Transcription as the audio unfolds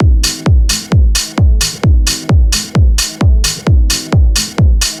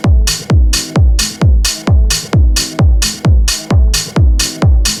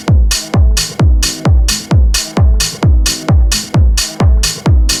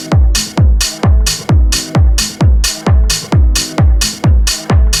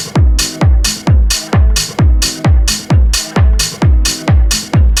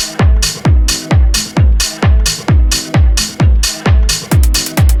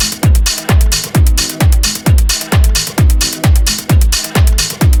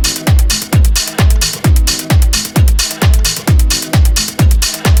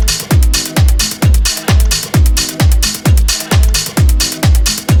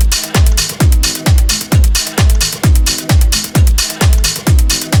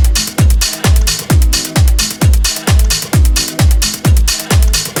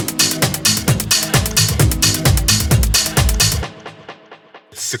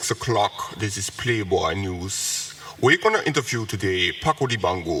6 o'clock. This is Playboy News. We're gonna interview today Paco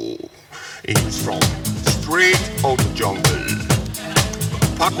Dibango. He's from straight out the jungle.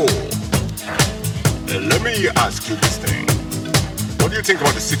 Paco, let me ask you this thing. What do you think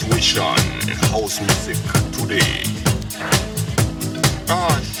about the situation in house music today? Oh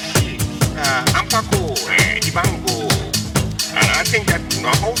shit, I'm Paco Dibango. And I think that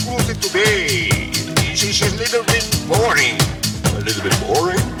house music today, she's a little bit boring. A little bit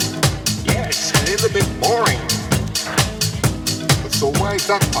boring? Yes, a little bit boring. But so why is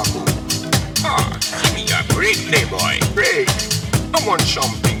that, Paco? Give me a great playboy. Great. I want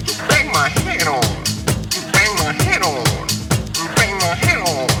something to bang my head on. Bang my head on. Bang my head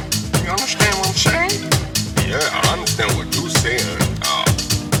on. You understand what I'm saying? Yeah, I understand what you're saying.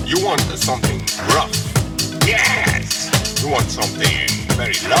 You want something rough. Yes. You want something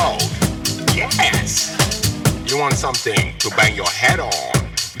very loud. Yes. You want something to bang your head on.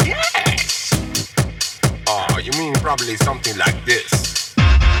 Yes. You mean probably something like this.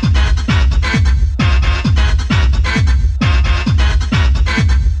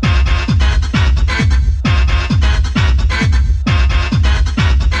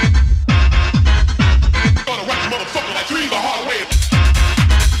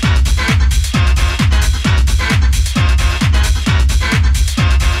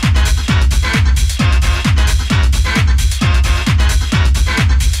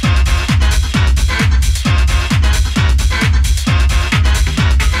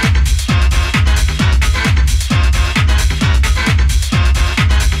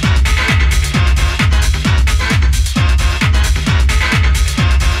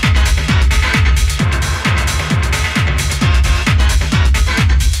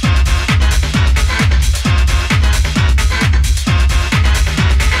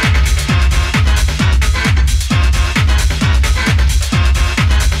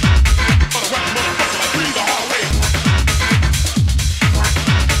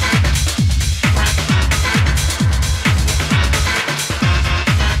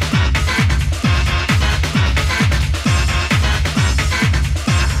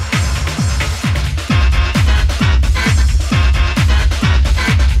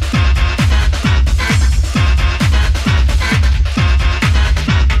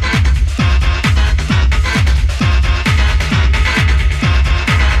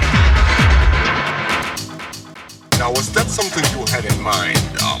 Now, was that something you had in mind,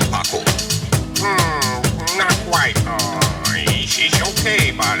 Paco? Not quite. It's okay,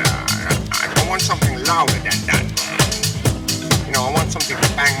 but I want something louder than that. I want something to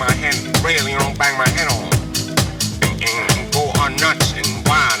bang my head, really, bang my head on. And go on nuts and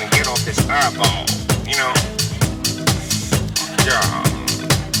wild and get off this airball, Yeah.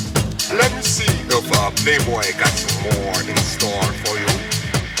 Let me see if Playboy got some more in store for you.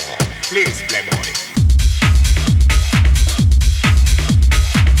 Please, Playboy.